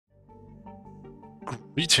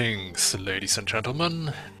Greetings, ladies and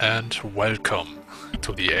gentlemen, and welcome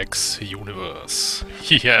to the X-Universe.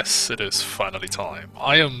 Yes, it is finally time.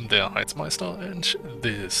 I am the Heizmeister, and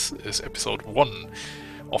this is episode 1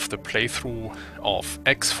 of the playthrough of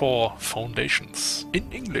X4 Foundations, in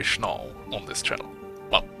English now, on this channel.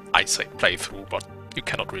 Well, I say playthrough, but you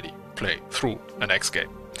cannot really play through an X game.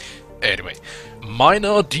 Anyway,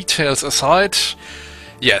 minor details aside,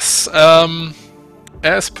 yes,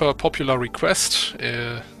 as per popular request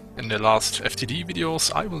in the last FTD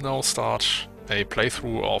videos, I will now start a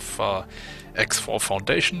playthrough of X4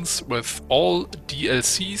 Foundations with all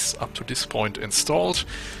DLCs up to this point installed.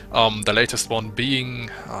 The latest one being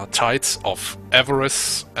Tides of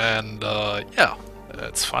Avarice, and yeah,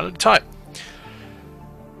 it's finally time.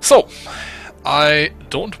 So, I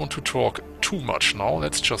don't want to talk too much now,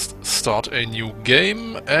 let's just start a new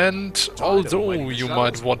game, and although you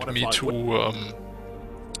might want me to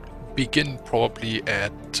begin probably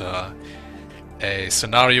at a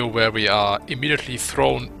scenario where we are immediately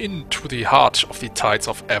thrown into the heart of the Tides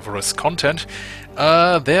of Avarice content,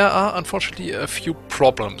 there are unfortunately a few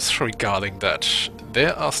problems regarding that.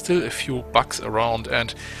 There are still a few bugs around,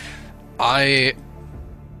 and I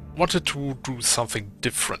wanted to do something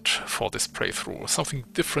different for this playthrough. Something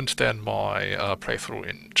different than my playthrough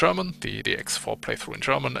in German, the X4 playthrough in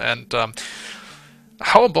German, and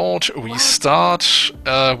how about we start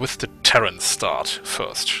with the Terran start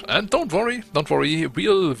first? And don't worry,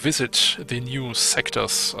 we'll visit the new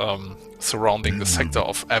sectors surrounding the sector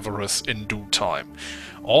of Avarice in due time.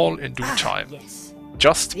 All in due time. Yes.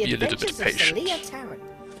 Just The be a little bit Adventures of patient. Celia Tarrant.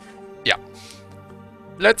 Yeah.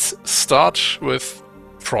 Let's start with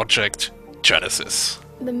Project Genesis.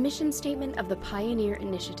 The mission statement of the Pioneer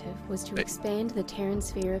Initiative was to expand the Terran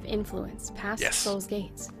sphere of influence past Yes. Sol's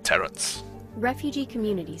gates. Terrans. Refugee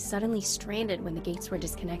communities suddenly stranded when the gates were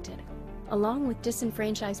disconnected, along with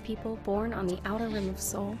disenfranchised people born on the outer rim of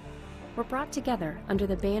Sol, were brought together under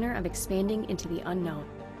the banner of expanding into the unknown.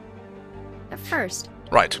 At first,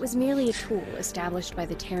 Right. it was merely a tool established by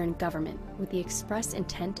the Terran government with the express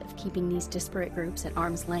intent of keeping these disparate groups at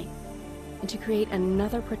arm's length, and to create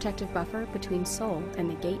another protective buffer between Sol and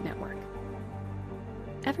the Gate Network.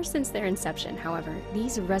 Ever since their inception, however,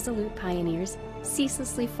 these resolute pioneers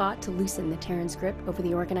ceaselessly fought to loosen the Terran's grip over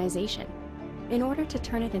the organization in order to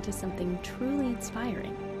turn it into something truly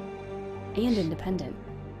inspiring and independent.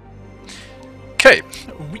 Okay,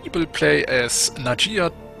 we will play as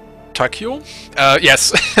Najia Takio.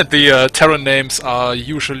 Yes, the Terran names are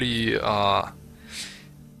usually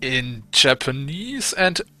in Japanese,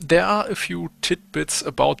 and there are a few tidbits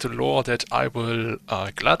about the lore that I will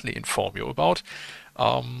gladly inform you about.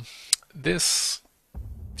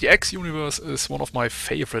 The X-Universe is one of my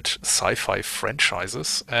favorite sci-fi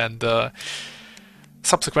franchises, and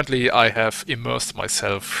subsequently I have immersed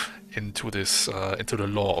myself into this, into the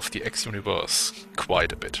lore of the X-Universe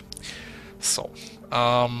quite a bit. So,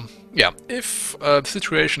 yeah, if the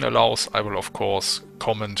situation allows, I will of course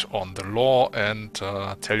comment on the lore and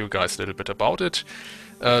tell you guys a little bit about it.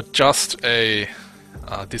 Just a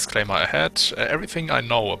disclaimer ahead, everything I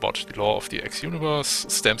know about the lore of the X-Universe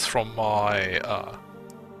stems from my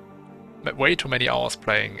way too many hours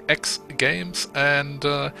playing X games and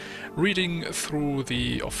reading through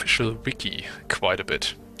the official wiki quite a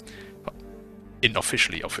bit.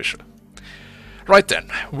 Unofficially official. Right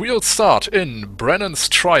then, we'll start in Brennan's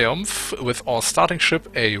Triumph with our starting ship,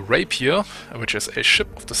 a Rapier, which is a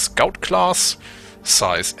ship of the Scout class,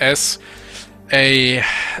 size S, a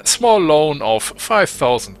small loan of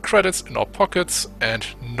 5,000 credits in our pockets, and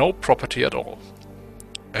no property at all.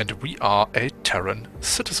 And we are a Terran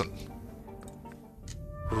citizen.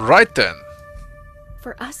 Right then.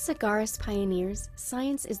 For us Sagaris pioneers,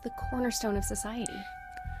 science is the cornerstone of society.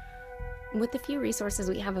 With the few resources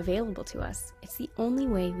we have available to us, it's the only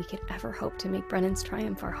way we could ever hope to make Brennan's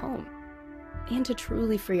Triumph our home, and to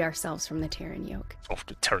truly free ourselves from the Terran yoke. Oh,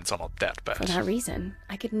 the Terrans are not that bad. For that reason,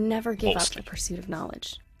 I could never give Mostly. up the pursuit of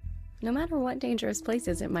knowledge, no matter what dangerous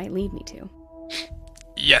places it might lead me to.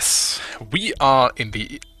 Yes, we are in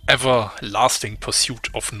the everlasting pursuit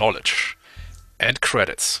of knowledge. And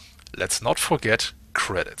credits. Let's not forget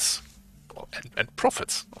credits. And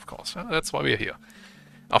profits, of course. That's why we're here.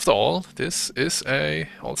 After all, this is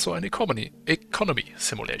also an economy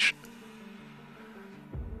simulation.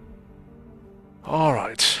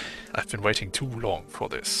 Alright, I've been waiting too long for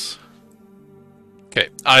this. Okay,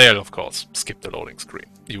 I'll of course skip the loading screen.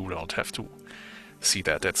 You don't have to see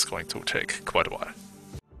that, that's going to take quite a while.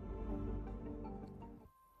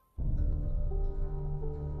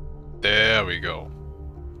 There we go.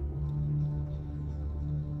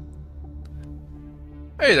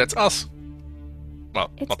 Hey, that's us. Well,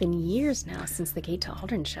 It's been years now since the gate to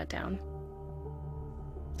Aldrin shut down.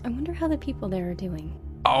 I wonder how the people there are doing.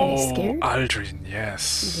 Are they scared? Aldrin, Do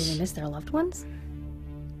yes. they miss their loved ones?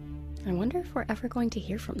 I wonder if we're ever going to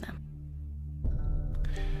hear from them.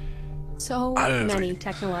 So many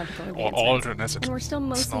technological advancements, Aldrin, as and we're still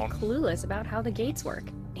mostly known. clueless about how the gates work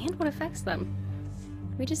and what affects them.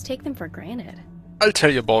 We just take them for granted. I'll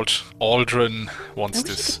tell you about Aldrin once I wish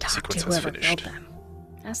this you could talk sequence to is whoever built finished. them.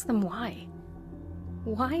 Ask them why.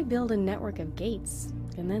 Why build a network of gates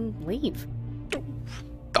and then leave?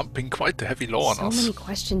 Dumping quite the heavy law on So us. many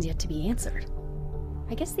questions yet to be answered.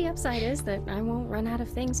 I guess the upside is that I won't run out of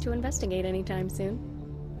things to investigate anytime soon.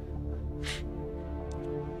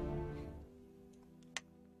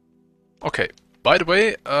 Okay, by the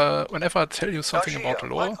way, whenever I tell you something about the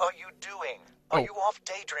lore... What are you doing? Are you off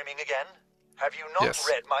daydreaming again? Have you not Yes.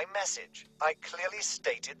 read my message? I clearly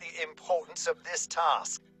stated the importance of this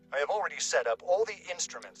task. I have already set up all the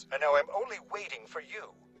instruments, and now I'm only waiting for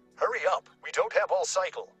you. Hurry up, we don't have all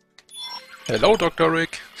cycle. Hello, Dr.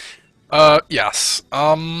 Rick. Yes,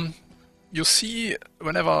 you see,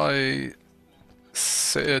 whenever I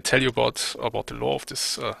tell you about the lore of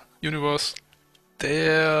this universe,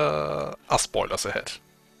 there are spoilers ahead.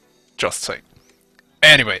 Just saying.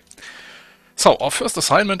 Anyway, so our first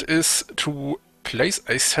assignment is to place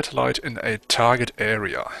a satellite in a target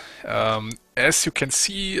area. As you can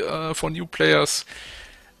see, for new players,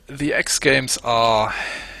 the X games are,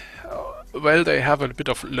 well, they have a bit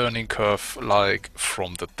of learning curve, like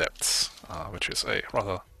From the Depths, which is a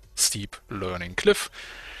rather steep learning cliff,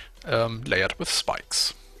 layered with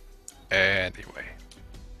spikes. Anyway,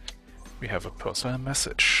 we have a personal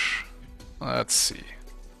message. Let's see.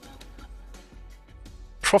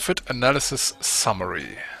 Profit analysis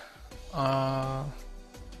summary.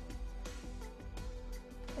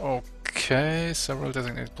 Okay, several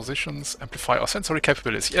designated positions. Amplify our sensory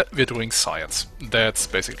capabilities. Yeah, we're doing science. That's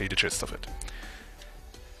basically the gist of it.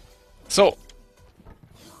 So,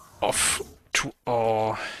 off to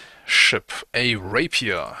our ship. A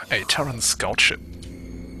Rapier, a Terran scout ship.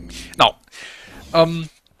 Now,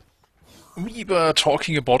 we were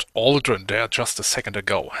talking about Aldrin there just a second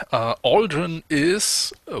ago. Aldrin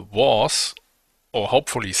was, or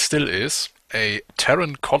hopefully still is, a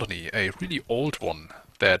Terran colony, a really old one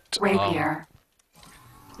that... Rapier.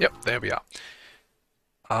 Yep, there we are.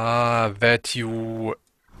 That you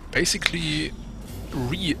basically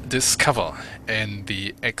rediscover in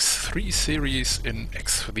the X3 series in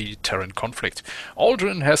X3 Terran Conflict.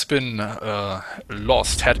 Aldrin has been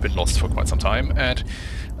had been lost for quite some time, and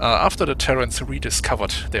after the Terrans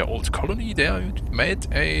rediscovered their old colony, they made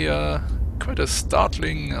a quite a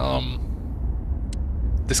startling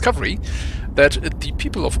discovery that the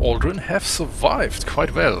people of Aldrin have survived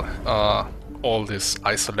quite well. All this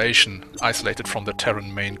isolated from the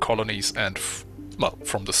Terran main colonies and, well,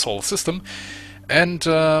 from the Sol system. And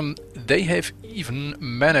they have even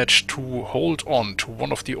managed to hold on to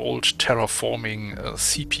one of the old terraforming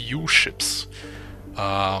CPU ships.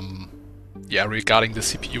 Yeah, regarding the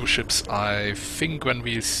CPU ships, I think when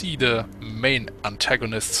we see the main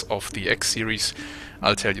antagonists of the X series,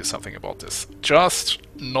 I'll tell you something about this. Just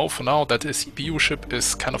know for now that a CPU ship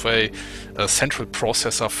is kind of a central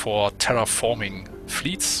processor for terraforming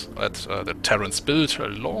fleets that the Terrans built a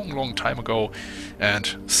long time ago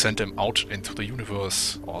and sent them out into the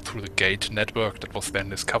universe or through the gate network that was then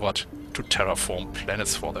discovered to terraform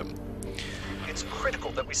planets for them. It's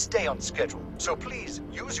critical that we stay on schedule, so please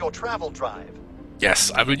use your travel drive. Yes,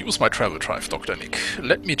 I will use my travel drive, Dr. Nick.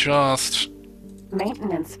 Let me just...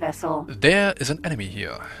 Maintenance vessel. There is an enemy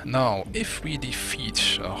here. Now, if we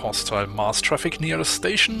defeat a hostile Mars traffic near the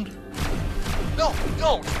station... No,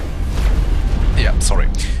 don't! Yeah, sorry.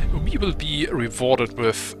 We will be rewarded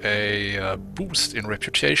with a boost in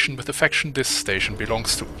reputation with the faction this station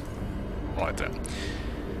belongs to. Right then.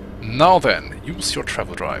 Now then, use your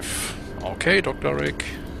travel drive. Okay, Dr. Rick.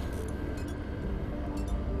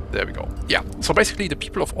 There we go. Yeah, so basically the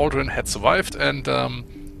people of Aldrin had survived, and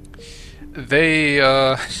they,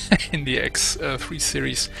 in the X3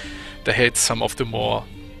 series, they had some of the more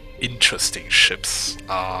interesting ships.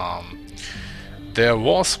 There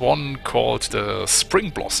was one called the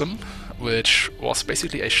Spring Blossom, which was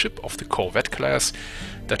basically a ship of the Corvette class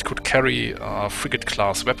that could carry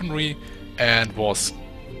frigate-class weaponry and was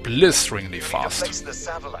blisteringly fast. Place the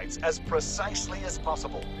satellites as precisely as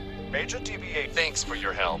possible. Major TVA, thanks for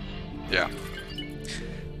your help. Yeah.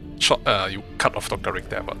 You cut off Dr. Rick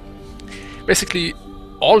there, but... Basically,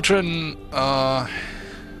 Aldrin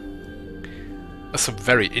is a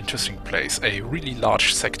very interesting place, a really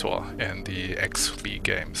large sector in the X3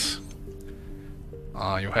 games.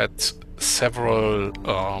 You had several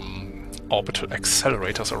orbital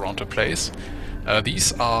accelerators around the place.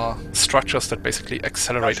 These are structures that basically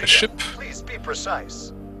accelerate a ship. Please be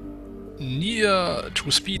precise.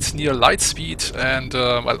 To speeds near light speed, and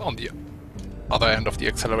well, on the other end of the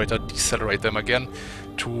accelerator, decelerate them again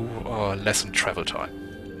to lessen travel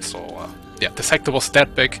time. So yeah, the sector was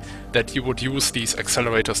that big that you would use these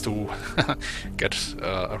accelerators to get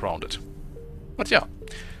around it. But yeah,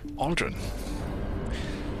 Aldrin.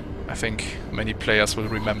 I think many players will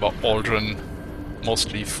remember Aldrin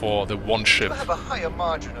mostly for the one ship, We'll have a higher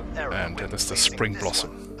margin of error and when that is the facing Spring this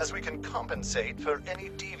Blossom. one, as we can compensate for any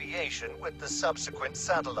deviation with the subsequent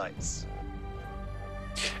satellites.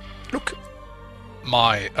 Look,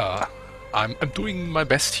 I'm doing my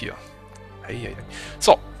best here. Hey.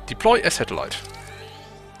 So, deploy a satellite.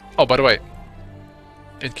 Oh, by the way,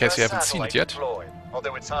 in case you haven't seen it yet. Deployed,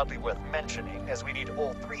 although it's hardly worth mentioning, as we need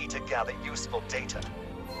all three to gather useful data.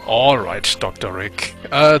 Alright, Dr. Rick.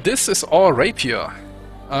 This is our Rapier.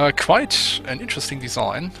 Quite an interesting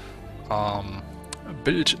design.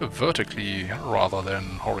 Built vertically rather than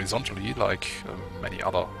horizontally, like many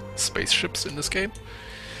other spaceships in this game.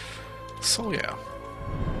 So yeah.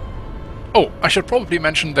 Oh, I should probably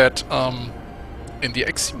mention that in the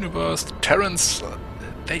X-Universe, the Terrans,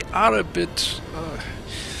 they are a bit,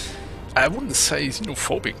 I wouldn't say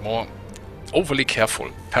xenophobic, more overly careful,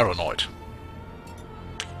 paranoid.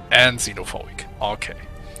 And xenophobic, okay.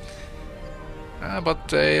 But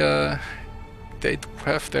they do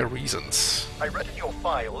have their reasons. I read in your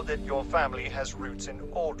file that your family has roots in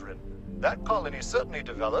Aldrin. That colony certainly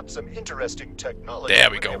developed some interesting technology There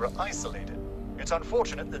we when go. they were isolated. It's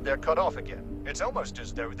unfortunate that they're cut off again. It's almost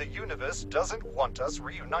as though the universe doesn't want us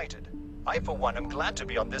reunited. I, for one, am glad to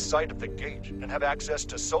be on this side of the gate and have access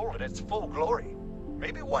to Sol in its full glory.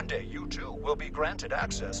 Maybe one day you too will be granted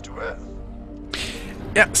access to Earth.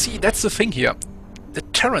 Yeah, see, that's the thing here. The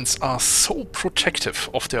Terrans are so protective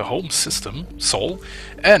of their home system, Sol,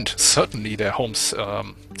 and certainly their home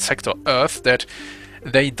sector, Earth, that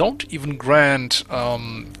they don't even grant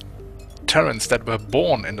Terrans that were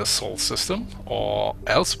born in the Sol system or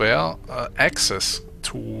elsewhere access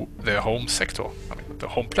to their home sector, I mean, the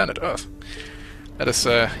home planet Earth. That is,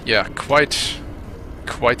 yeah, quite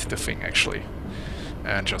the thing, actually.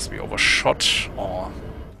 And just be overshot or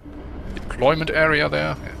deployment area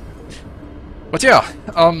there. Yeah. But yeah,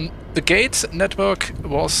 the gate network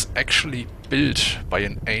was actually built by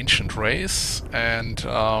an ancient race, and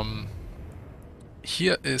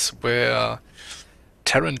here is where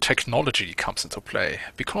Terran technology comes into play,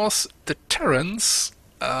 because the Terrans,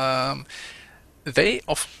 they,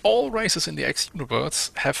 of all races in the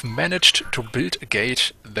X-Universe, have managed to build a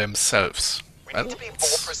gate themselves. We need to be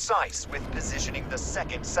more precise with positioning the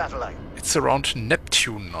second satellite. It's around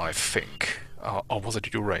Neptune, I think. Or was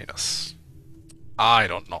it Uranus? I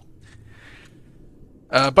don't know.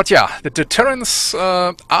 But yeah, the Terrans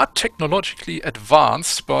are technologically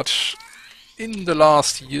advanced, but in the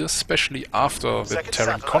last years, especially after the Second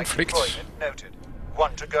Terran satellite conflict, deployment noted.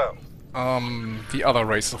 One to go. the other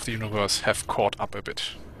races of the universe have caught up a bit.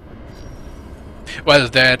 Well,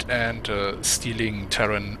 that and stealing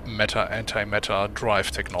Terran anti-matter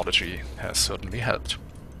drive technology has certainly helped.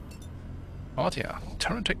 But yeah,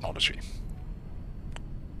 Terran technology.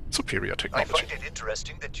 Superior I technology. find it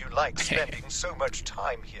interesting that you like spending so much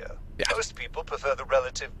time here. Yeah. Most people prefer the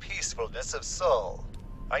relative peacefulness of Sol.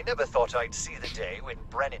 I never thought I'd see the day when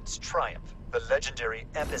Brennan's Triumph, the legendary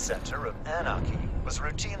epicenter of anarchy, was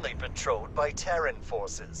routinely patrolled by Terran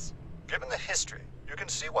forces. Given the history, you can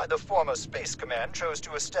see why the former Space Command chose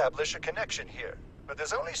to establish a connection here. But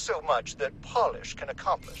there's only so much that polish can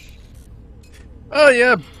accomplish. Oh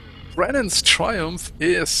yeah, Brennan's Triumph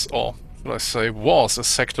is, or should I say was, a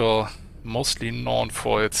sector mostly known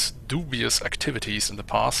for its dubious activities in the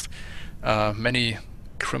past. Many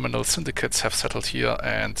criminal syndicates have settled here,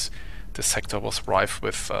 and the sector was rife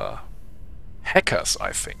with hackers,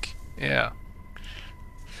 I think. Yeah.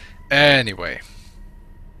 Anyway.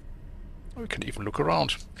 We can even look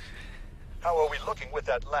around. How are we looking with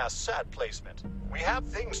that last SAT placement? We have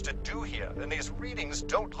things to do here, and these readings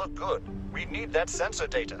don't look good. We need that sensor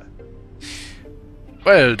data.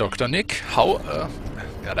 Well, Dr. Nick, how...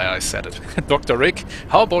 yeah, there I said it. Dr. Rick,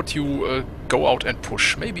 how about you go out and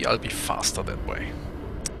push? Maybe I'll be faster that way.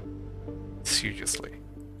 Seriously.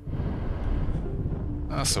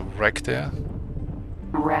 There's a wreck there.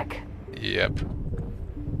 Wreck. Yep.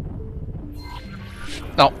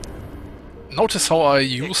 Now, notice how I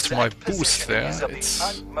used my boost there. Is of It's...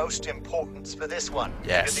 the utmost importance for this one.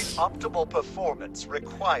 Yes. And the optimal performance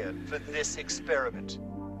required for this experiment.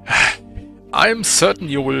 I'm certain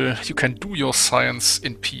you can do your science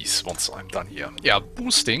in peace once I'm done here. Yeah,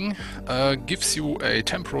 boosting gives you a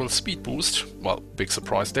temporal speed boost. Well, big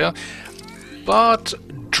surprise there. But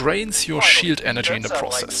drains your shield energy in the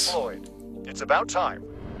process. It's about time.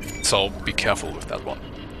 So be careful with that one.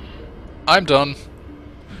 I'm done.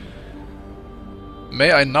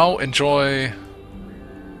 May I now enjoy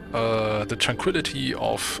the tranquility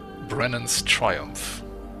of Brennan's triumph.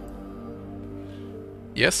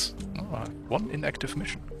 Yes? Oh, one inactive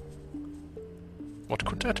mission. What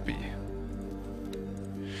could that be?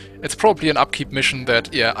 It's probably an upkeep mission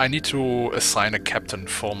that, yeah, I need to assign a captain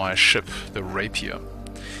for my ship, the Rapier.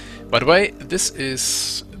 By the way, this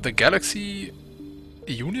is the Galaxy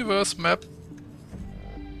Universe map.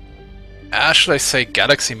 Should I say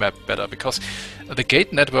Galaxy map better, because the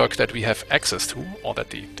gate network that we have access to, or that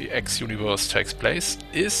the X-Universe takes place,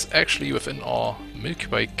 is actually within our Milky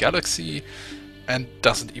Way galaxy and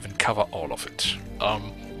doesn't even cover all of it.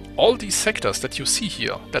 All these sectors that you see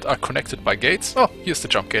here that are connected by gates, oh, here's the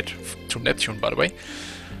jump gate to Neptune, by the way,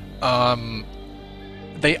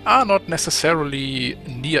 they are not necessarily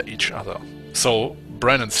near each other. So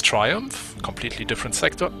Brennan's Triumph, completely different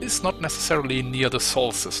sector, is not necessarily near the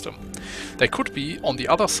Sol system. They could be on the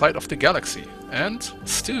other side of the galaxy and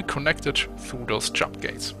still connected through those jump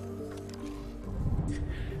gates.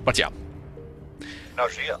 But yeah.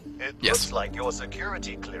 Najia, it Yes. looks like your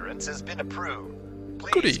security clearance has been approved.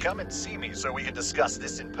 Please Goody. come and see me so we can discuss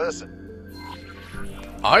this in person.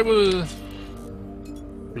 I will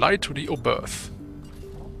fly to the Oberth.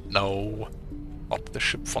 No, not the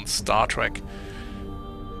ship from Star Trek.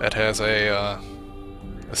 That has a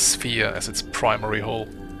sphere as its primary hull.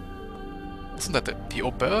 Wasn't that the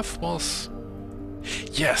Oberth was?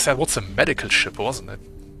 Yes, that was a medical ship, wasn't it?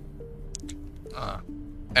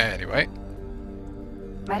 Anyway.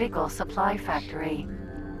 Medical supply factory.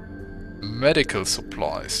 Medical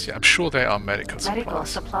supplies. Yeah, I'm sure they are medical Medical supplies.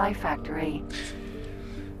 supply factory.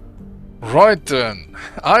 Right then.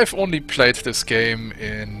 I've only played this game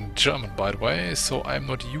in German, by the way, so I'm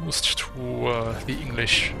not used to the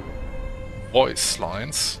English voice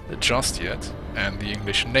lines just yet. And the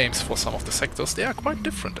English names for some of the sectors, they are quite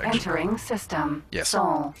different, actually. Entering system. Yes,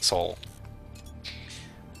 Sol. Sol.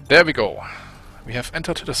 There we go. We have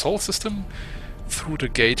entered the Sol system through the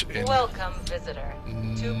gate in... Welcome, visitor,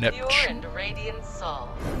 to Neptune. pure and radiant Sol,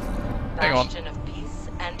 Hang on. bastion of peace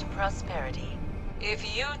and prosperity.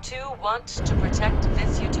 If you too want to protect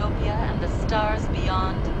this utopia and the stars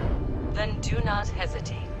beyond, then do not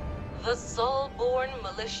hesitate. The Sol-born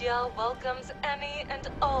militia welcomes any and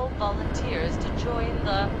all volunteers to join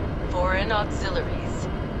the foreign auxiliaries,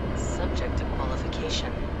 subject to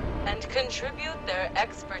qualification, and contribute their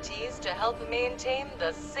expertise to help maintain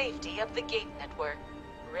the safety of the gate network.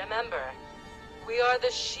 Remember, we are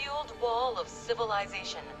the shield wall of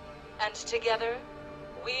civilization, and together,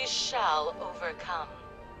 we shall overcome.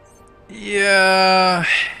 Yeah,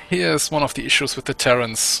 here's one of the issues with the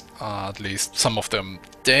Terrans, at least some of them.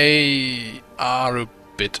 They are a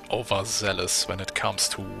bit overzealous when it comes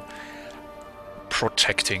to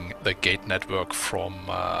protecting the gate network from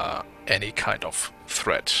any kind of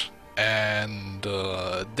threat. And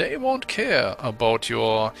they won't care about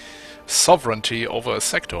your sovereignty over a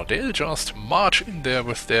sector. They'll just march in there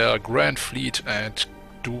with their grand fleet and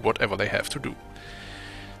do whatever they have to do.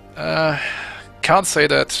 Can't say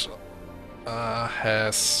that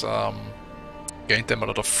has gained them a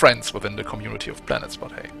lot of friends within the community of planets,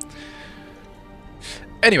 but hey.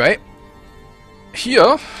 Anyway,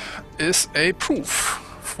 here is a proof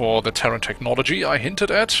for the Terran technology I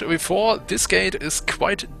hinted at before. This gate is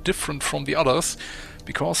quite different from the others,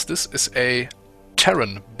 because this is a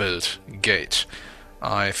Terran-built gate.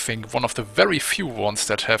 I think one of the very few ones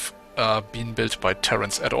that have been built by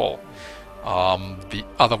Terrans at all. The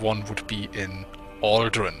other one would be in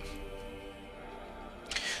Aldrin.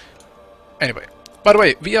 Anyway, by the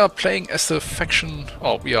way, we are playing as the faction,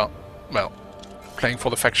 or we are, well, playing for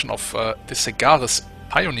the faction of the Segaris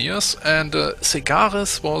Pioneers, and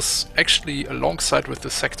Segaris was actually alongside with the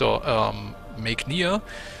sector Magnear,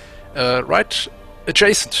 right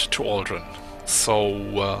adjacent to Aldrin.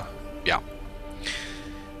 So, yeah.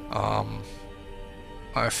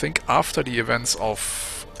 I think after the events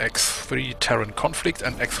of X3 Terran Conflict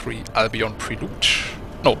and X3 Albion Prelude,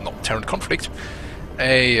 no, Terran Conflict,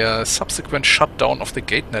 a subsequent shutdown of the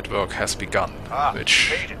gate network has begun,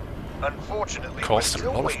 which Unfortunately, caused we're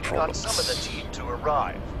a lot still of waiting on some of the problems. team to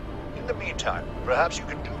arrive. In the meantime, perhaps you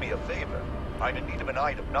can do me a favor. I'm in need of an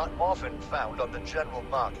item not often found on the general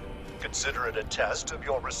market. Consider it a test of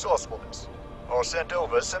your resourcefulness. Or send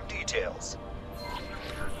over some details.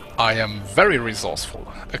 I am very resourceful.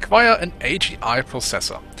 Acquire an AGI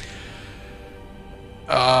processor.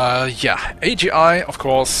 Yeah, AGI, of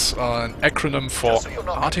course, an acronym for Just so you're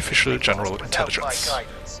not Artificial completely General lost without Intelligence. my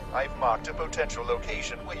guidance, I've marked a potential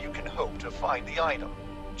location where you can hope to find the item.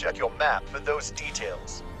 Check your map for those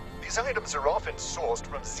details. These items are often sourced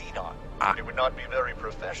from Xenon. It would not be very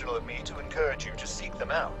professional of me to encourage you to seek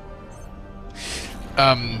them out.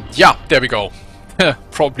 Yeah, there we go.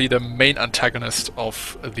 Probably the main antagonist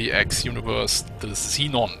of the X universe, the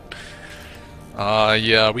Xenon.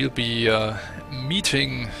 Yeah, we'll be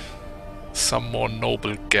meeting some more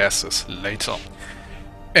noble gases later.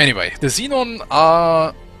 Anyway, the Xenon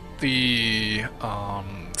are the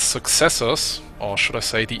successors, or should I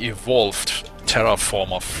say the evolved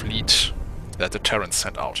terraformer fleet that the Terrans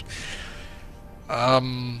sent out.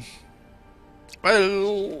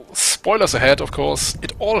 Well, spoilers ahead, of course.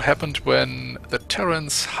 It all happened when the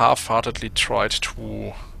Terrans half-heartedly tried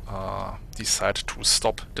to decide to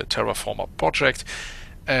stop the terraformer project,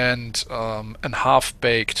 and an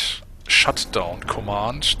half-baked shutdown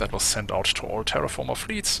command that was sent out to all terraformer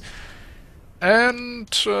fleets, and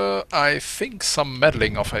I think some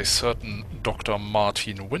meddling of a certain Dr.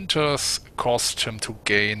 Martin Winters caused him to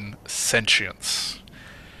gain sentience.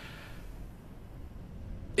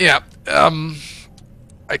 Yeah,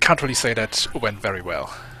 I can't really say that went very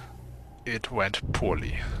well. It went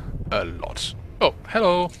poorly. A lot. Oh,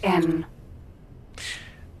 hello. N.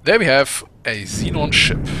 There we have a Xenon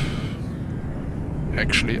ship.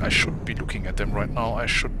 Actually, I should be looking at them right now. I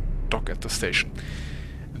should dock at the station.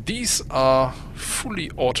 These are fully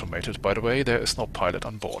automated, by the way. There is no pilot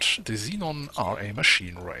on board. The Xenon are a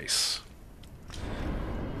machine race.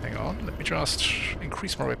 Hang on, let me just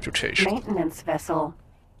increase my reputation. Maintenance vessel.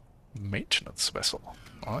 Maintenance vessel.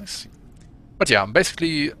 I see. But yeah,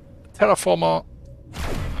 basically, terraformer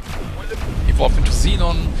evolved into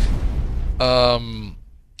Xenon,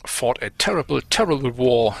 fought a terrible, terrible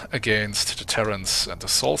war against the Terrans and the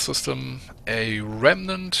Sol system. A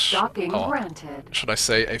remnant, Docking or granted. should I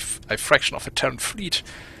say a fraction of the Terran fleet,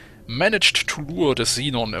 managed to lure the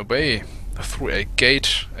Xenon away through a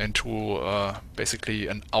gate into basically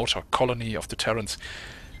an outer colony of the Terrans.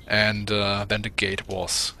 And then the gate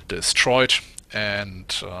was destroyed,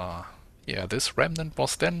 and yeah, this remnant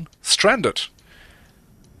was then stranded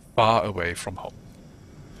far away from home.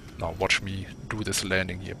 Now watch me do this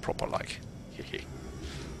landing here proper like.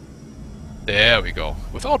 There we go,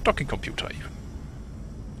 without docking computer even.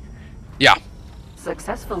 Yeah,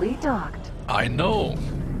 Successfully docked. I know.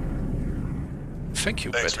 Thank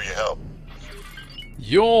you, Thanks Betty. for your help.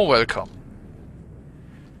 You're welcome.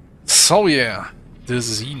 So yeah, the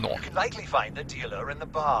Xenon. You can likely find the dealer in the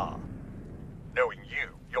bar. Knowing you,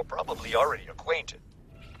 you're probably already acquainted.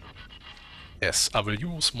 Yes, I will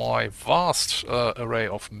use my vast array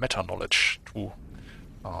of meta-knowledge to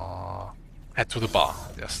head to the bar.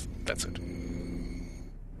 Yes, that's it.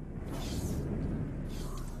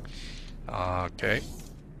 Okay.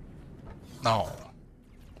 Now,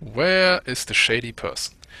 where is the shady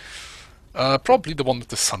person? Probably the one with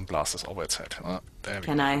the sunglasses over its head. There we go.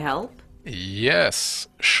 Can I help? Yes,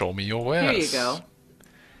 show me your wares. Here you go.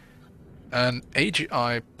 An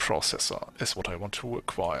AGI processor is what I want to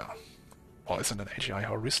acquire. Or is it an AGI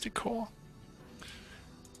heuristic core?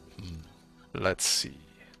 Let's see.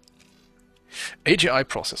 AGI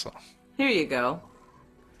processor. Here you go.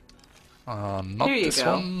 Not Here you this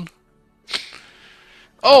go. one.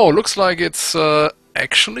 Oh, looks like it's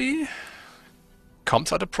actually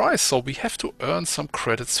comes at a price, so we have to earn some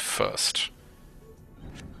credits first.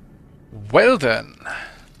 Well then,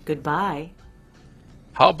 Goodbye.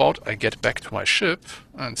 how about I get back to my ship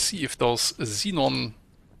and see if those Xenon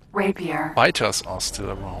Rapier. fighters are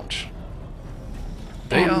still around.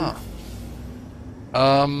 They are.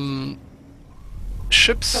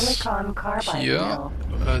 Ships Silicon carbide here mill.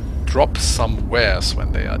 drop some wares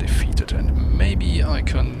when they are defeated, and maybe I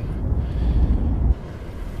can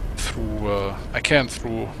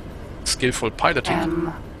through skillful piloting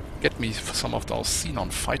M. get me some of those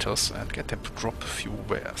Xenon fighters and get them to drop a few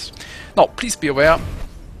wares. Now, please be aware,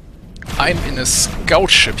 I'm in a scout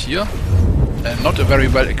ship here, and not a very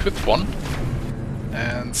well equipped one,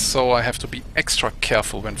 and so I have to be extra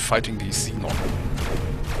careful when fighting these Xenon.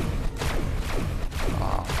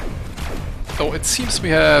 Though it seems we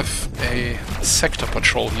have a sector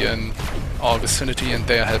patrol here in our vicinity, and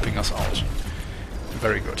they are helping us out.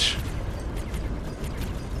 Very good.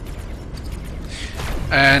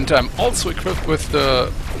 And I'm also equipped with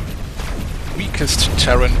the weakest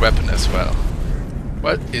Terran weapon as well.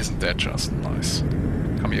 Well, isn't that just nice?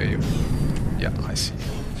 Come here, you. Yeah, I see.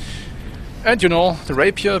 And you know, the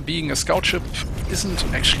Rapier, being a scout ship, isn't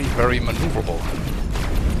actually very maneuverable.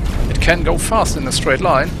 It can go fast in a straight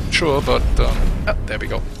line, sure, but there we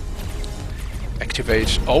go.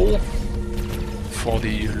 Activate O for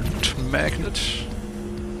the loot magnet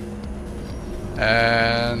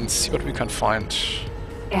and see what we can find.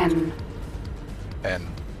 N.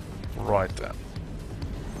 Right then.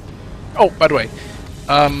 Oh, by the way,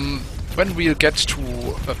 when we'll get to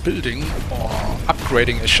a building or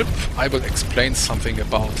upgrading a ship, I will explain something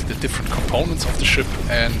about the different components of the ship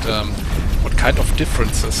and what kind of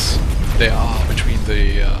differences there are between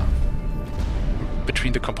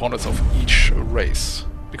the components of each race.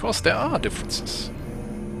 Because there are differences.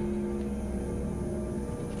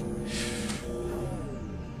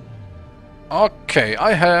 Okay,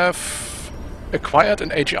 I have acquired an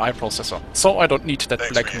AGI processor, so I don't need that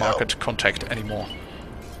black market contact anymore.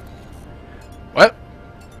 Well,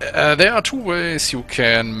 there are two ways you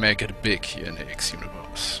can make it big here in the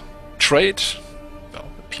X-Universe. Trade, well,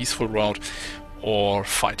 a peaceful route, or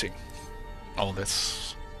fighting. All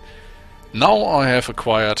this. Now I have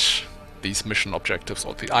acquired these mission objectives,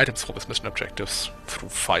 or the items for these mission objectives, through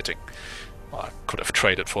fighting. I could have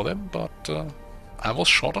traded for them, but I was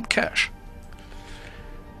short on cash.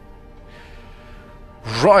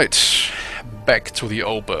 Right, back to the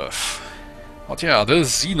O-berth. But yeah, the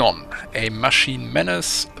Xenon, a machine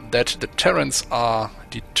menace that the Terrans are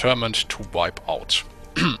determined to wipe out.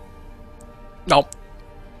 Now,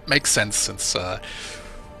 makes sense since,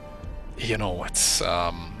 you know, it's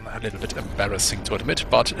a little bit embarrassing to admit,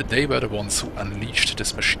 but they were the ones who unleashed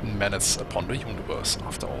this machine menace upon the universe,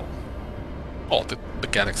 after all. Or the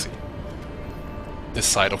galaxy. This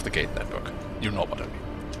side of the gate network. You know what I mean.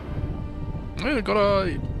 You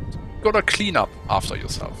gotta clean up after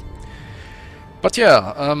yourself. But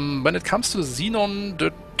yeah, when it comes to the Xenon,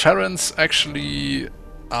 the Terrans actually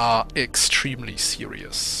are extremely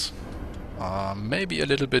serious. Maybe a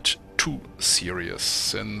little bit too serious,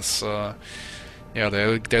 since yeah,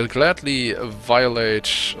 they'll gladly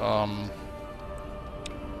violate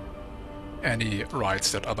any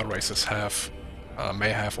rights that other races have may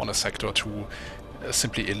have on a sector to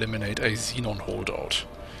simply eliminate a Xenon holdout.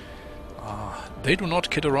 They do not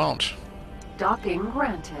kid around. Docking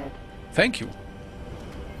granted. Thank you.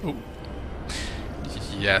 Ooh.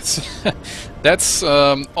 Yes. That's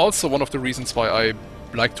also one of the reasons why I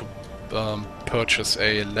like to purchase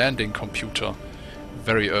a landing computer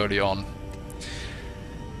very early on.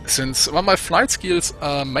 Since while my flight skills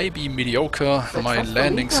may be mediocre, my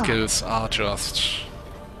landing skills are just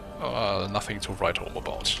nothing to write home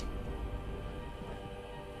about.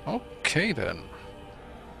 Okay then.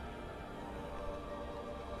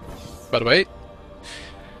 By the way,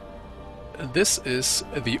 this is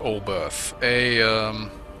the O-berth. I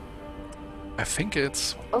think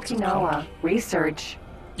it's... Okinawa research.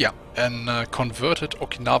 Yeah, an converted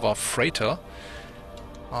Okinawa freighter.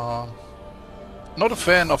 Not a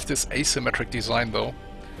fan of this asymmetric design though.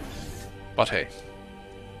 But hey.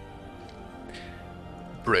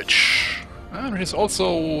 Bridge. And it is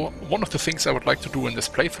also one of the things I would like to do in this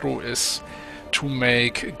playthrough is to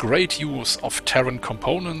make great use of Terran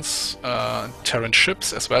components, Terran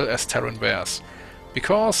ships, as well as Terran wares.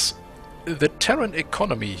 Because the Terran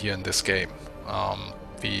economy here in this game,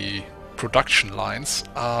 the production lines,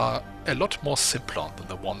 are a lot more simpler than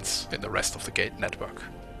the ones in the rest of the Gate network.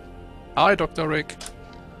 Hi, Dr. Rick.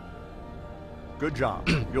 Good job.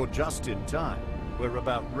 You're just in time. We're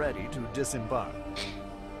about ready to disembark.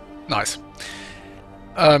 Nice.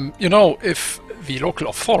 You know, if the local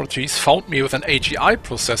authorities found me with an AGI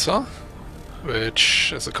processor,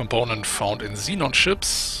 which is a component found in Xenon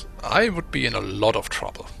ships, I would be in a lot of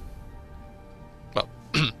trouble. Well,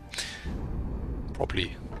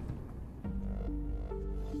 probably.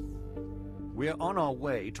 We're on our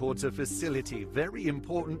way towards a facility very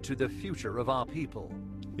important to the future of our people.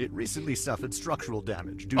 It recently suffered structural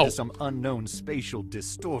damage due to some unknown spatial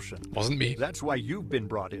distortion. Wasn't me. That's why you've been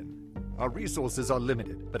brought in. Our resources are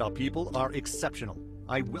limited, but our people are exceptional.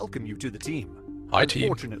 I welcome you to the team. Hi, team.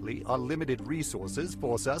 Unfortunately, our limited resources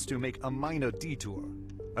force us to make a minor detour.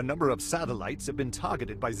 A number of satellites have been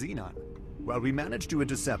targeted by Xenon. While we managed to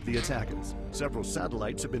intercept the attackers, several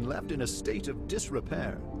satellites have been left in a state of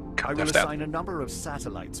disrepair. I will assign a number of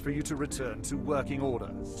satellites for you to return to working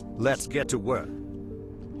order. Let's get to work.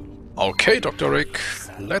 Okay, Dr. Rick,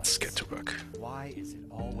 let's get to work. Why is it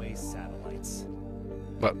always satellites?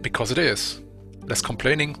 Well, because it is. Less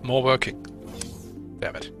complaining, more working.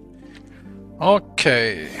 Damn it.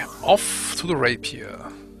 Okay, off to the rapier.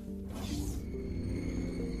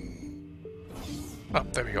 Ah,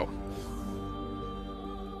 there we go.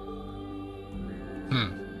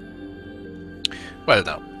 Well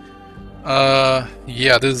now.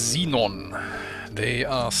 Yeah, the Xenon. They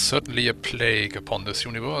are certainly a plague upon this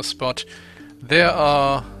universe, but there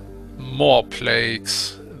are more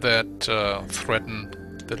plagues that threaten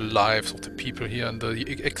the lives of the people here in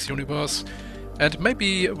the X-Universe, and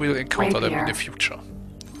maybe we'll encounter them in the future.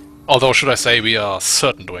 Although, should I say, we are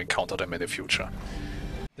certain to encounter them in the future.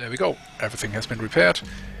 There we go. Everything has been repaired,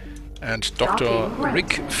 and Dr.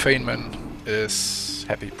 Rick Feynman is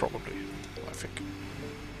happy, probably, I think.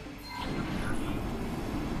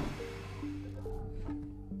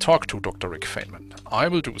 Talk to Dr. Rick Feynman. I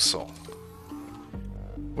will do so.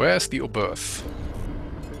 Where's the Oberth?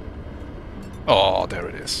 Oh, there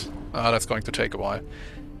it is. That's going to take a while.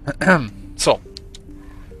 So,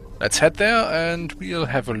 let's head there and we'll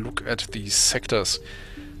have a look at these sectors.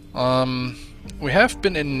 We have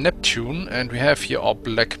been in Neptune and we have here our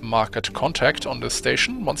black market contact on the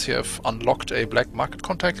station. Once you have unlocked a black market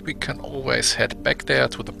contact, we can always head back there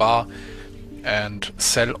to the bar and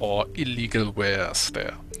sell our illegal wares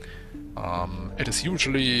there. It is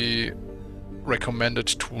usually recommended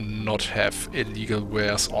to not have illegal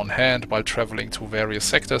wares on hand while traveling to various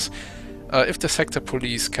sectors. If the sector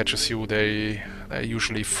police catches you, they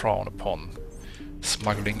usually frown upon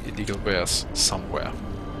smuggling illegal wares somewhere.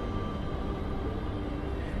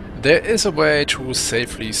 There is a way to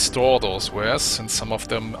safely store those wares, since some of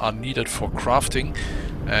them are needed for crafting,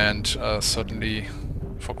 and certainly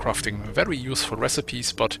for crafting very useful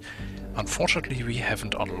recipes, but unfortunately we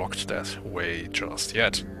haven't unlocked that way just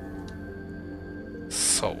yet.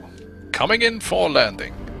 So, coming in for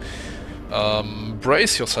landing.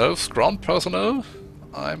 Brace yourselves, ground personnel.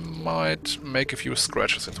 I might make a few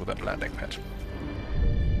scratches into that landing pad.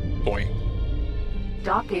 Boing.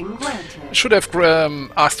 Docking granted. Should have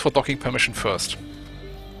asked for docking permission first.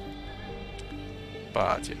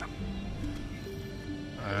 But yeah.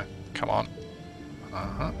 Come on.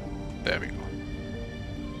 There we go.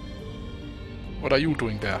 What are you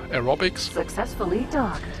doing there? Aerobics? Successfully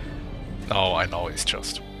docked. No, I know, it's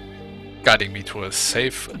just guiding me to a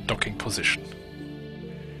safe docking position.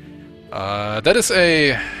 That is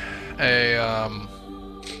yeah.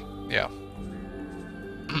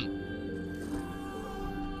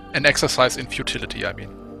 An exercise in futility, I mean.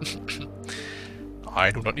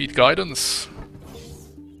 I do not need guidance.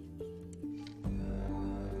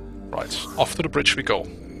 Right, off to the bridge we go.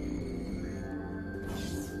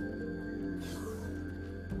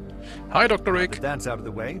 Hi, Dr. Rick. If that's out of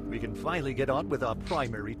the way, we can finally get on with our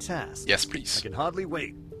primary task. Yes, please. I can hardly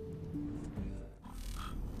wait.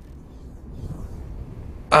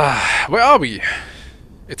 Where are we?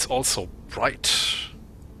 It's also bright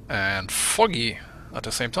and foggy at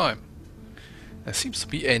the same time. There seems to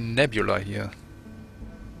be a nebula here.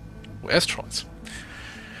 Asteroids.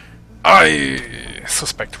 I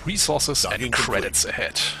suspect resources and credits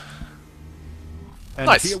ahead. And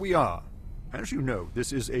nice. Here we are. As you know,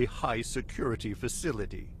 this is a high-security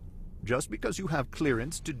facility. Just because you have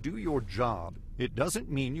clearance to do your job, it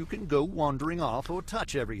doesn't mean you can go wandering off or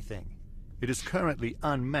touch everything. It is currently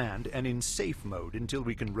unmanned and in safe mode until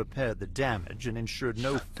we can repair the damage and ensure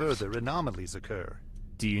no further anomalies occur.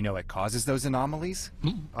 Do you know what causes those anomalies?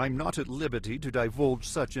 I'm not at liberty to divulge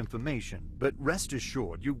such information, but rest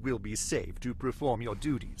assured you will be safe to perform your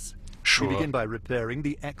duties. Sure. We begin by repairing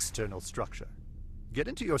the external structure. Get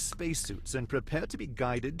into your spacesuits and prepare to be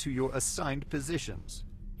guided to your assigned positions.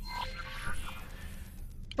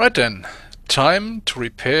 Right then, time to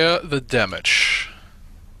repair the damage.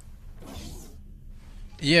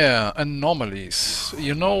 Yeah, anomalies.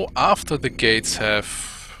 You know, after the gates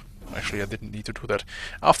have... Actually, I didn't need to do that.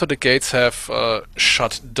 After the gates have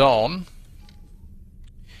shut down,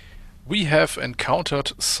 we have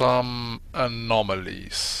encountered some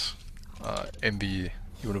anomalies in the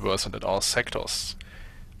universe and in our sectors.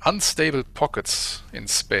 Unstable pockets in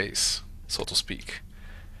space, so to speak.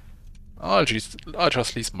 I'll just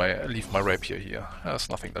leave my rapier here. There's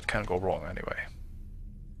nothing that can go wrong anyway.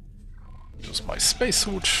 Use my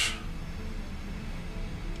spacesuit.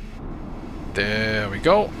 There we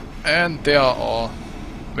go. And there are our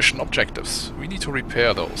mission objectives. We need to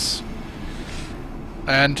repair those.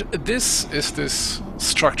 And this is this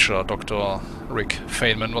structure Dr. Rick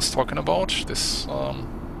Feynman was talking about. This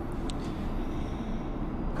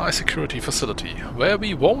high security facility, where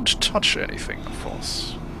we won't touch anything, of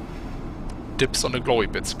course. Dips on the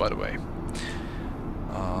glowy bits, by the way.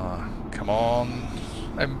 Come on.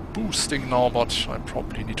 I'm boosting now, but I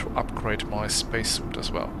probably need to upgrade my spacesuit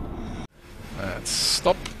as well. Let's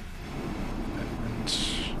stop. And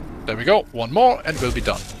there we go. One more and we'll be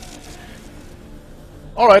done.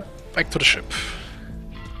 Alright, back to the ship.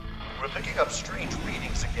 We're picking up strange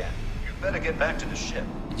readings again. You'd better get back to the ship.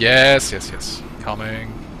 Yes, yes, yes.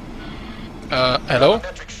 Coming. Hello?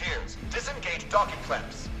 Metric shields. Disengage docking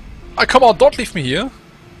clamps. Come on, don't leave me here!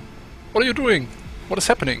 What are you doing? What is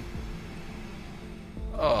happening?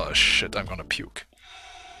 Oh shit, I'm gonna puke.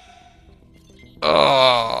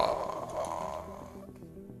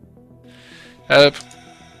 Help!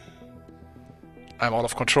 I'm out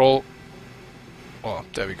of control. Oh,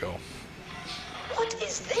 there we go. What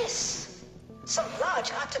is this? Some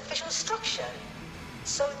large artificial structure.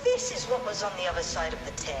 So this is what was on the other side of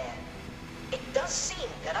the tear. It does seem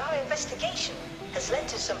that our investigation has led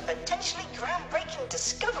to some potentially groundbreaking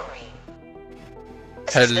discovery.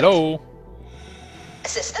 Assistant? Hello?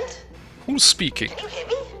 Assistant? Who's speaking? Can you hear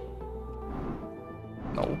me?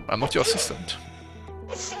 No, I'm not your assistant.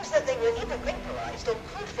 It seems that they were either vaporized or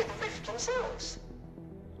crawled through the rift themselves.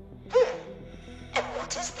 And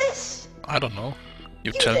what is this? I don't know.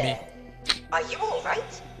 You You tell there. me. Are you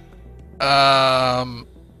alright?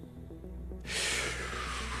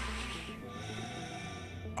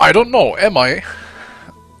 I don't know, am I?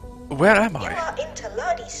 Where am You I? are in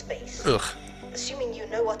Taladi space. Ugh, Assuming you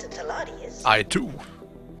know what a Taladi is. I do.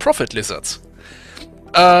 Profit lizards.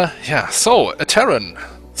 Yeah, so, a Terran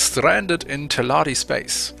stranded in Teladi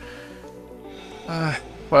space.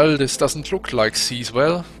 Well, this doesn't look like seas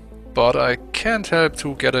well, but I can't help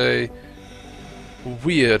to get a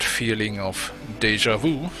weird feeling of deja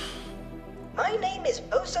vu. My name is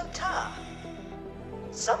Ozotar.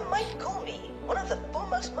 Some might call me one of the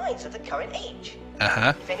foremost minds of the current age.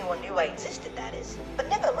 Uh-huh. If anyone knew I existed, that is. But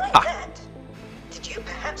never mind that. Did you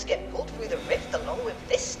perhaps get pulled through the rift along with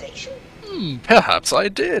this station? Perhaps I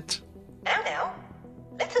did. Now,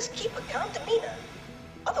 let us keep a calm demeanor.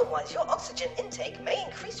 Otherwise, your oxygen intake may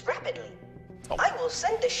increase rapidly. Oh. I will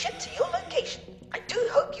send a ship to your location. I do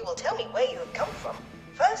hope you will tell me where you have come from.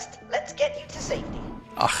 First, let's get you to safety.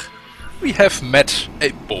 We have met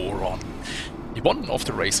a boron. One of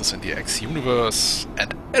the races in the X-Universe,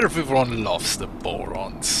 and everyone loves the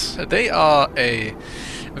borons. They are a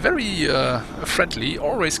very friendly,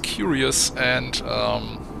 always curious, and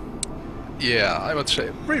yeah, I would say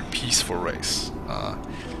very peaceful race.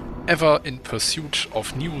 Ever in pursuit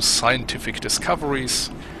of new scientific discoveries,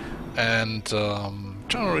 and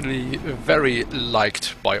generally very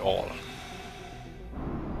liked by all.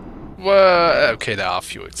 Well, okay, there are a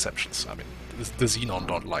few exceptions. I mean, the Xenon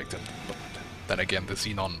don't like them, but then again, the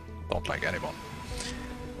Xenon don't like anyone.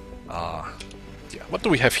 Yeah, what do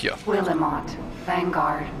we have here? Willimot,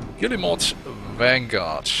 Vanguard. Guillemot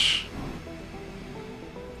Vanguard.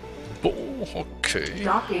 Okay.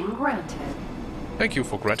 Docking granted. Thank you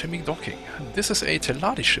for granting me docking. This is a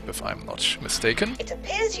Teladi ship, if I'm not mistaken. It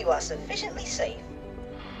appears you are sufficiently safe.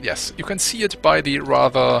 Yes, you can see it by the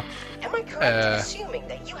rather... Am I correct in assuming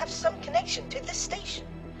that you have some connection to this station?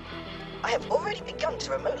 I have already begun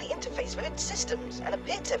to remotely interface with its systems and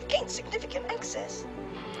appear to have gained significant access.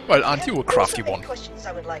 Well, aren't you a crafty There are one? questions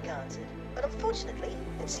I would like answered, but unfortunately,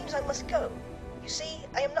 it seems I must go. You see,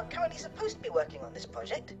 I am not currently supposed to be working on this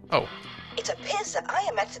project. Oh, It appears that I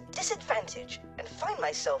am at a disadvantage and find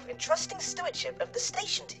myself entrusting stewardship of the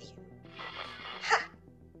station to you. Ha!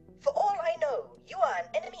 For all I know, you are an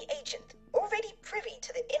enemy agent, already privy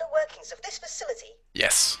to the inner workings of this facility.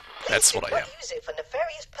 yes, Please that's do what I am. not use it for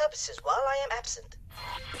nefarious purposes while I am absent.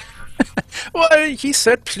 Well, he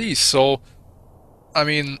said please, so... I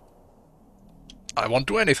mean... I won't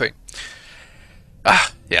do anything.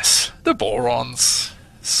 Yes, the Borons.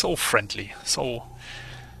 So friendly, so...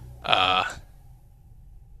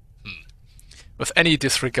 with any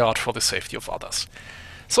disregard for the safety of others.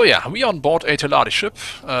 So yeah, we are on board a Teladi ship.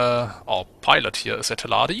 Our pilot here is a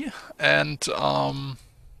Teladi, and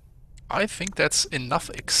I think that's enough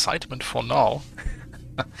excitement for now.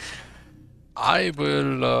 I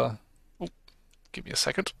will... oh, give me a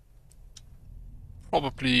second.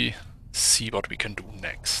 Probably see what we can do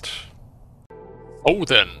next. Oh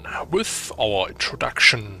then, with our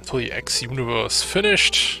introduction to the X-Universe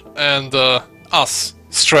finished, and us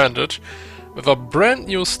stranded, with a brand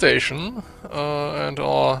new station and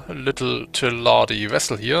our little Teladi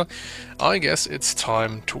vessel here, I guess it's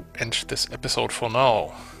time to end this episode for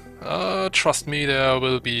now. Trust me, there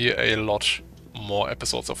will be a lot more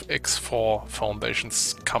episodes of X4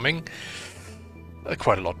 Foundations coming.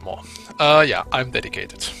 Quite a lot more. Yeah, I'm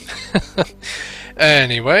dedicated.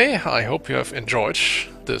 Anyway, I hope you have enjoyed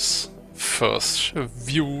this first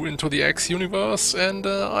view into the X-Universe, and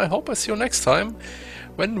I hope I see you next time,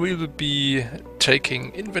 when we will be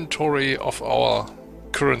taking inventory of our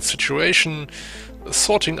current situation,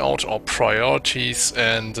 sorting out our priorities,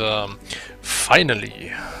 and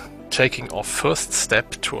finally taking our first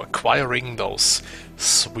step to acquiring those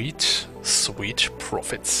sweet Sweet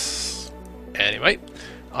profits. Anyway,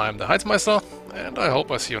 I'm the Heizmeister, and I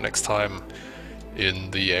hope I see you next time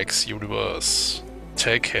in the X universe.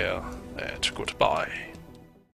 Take care and goodbye.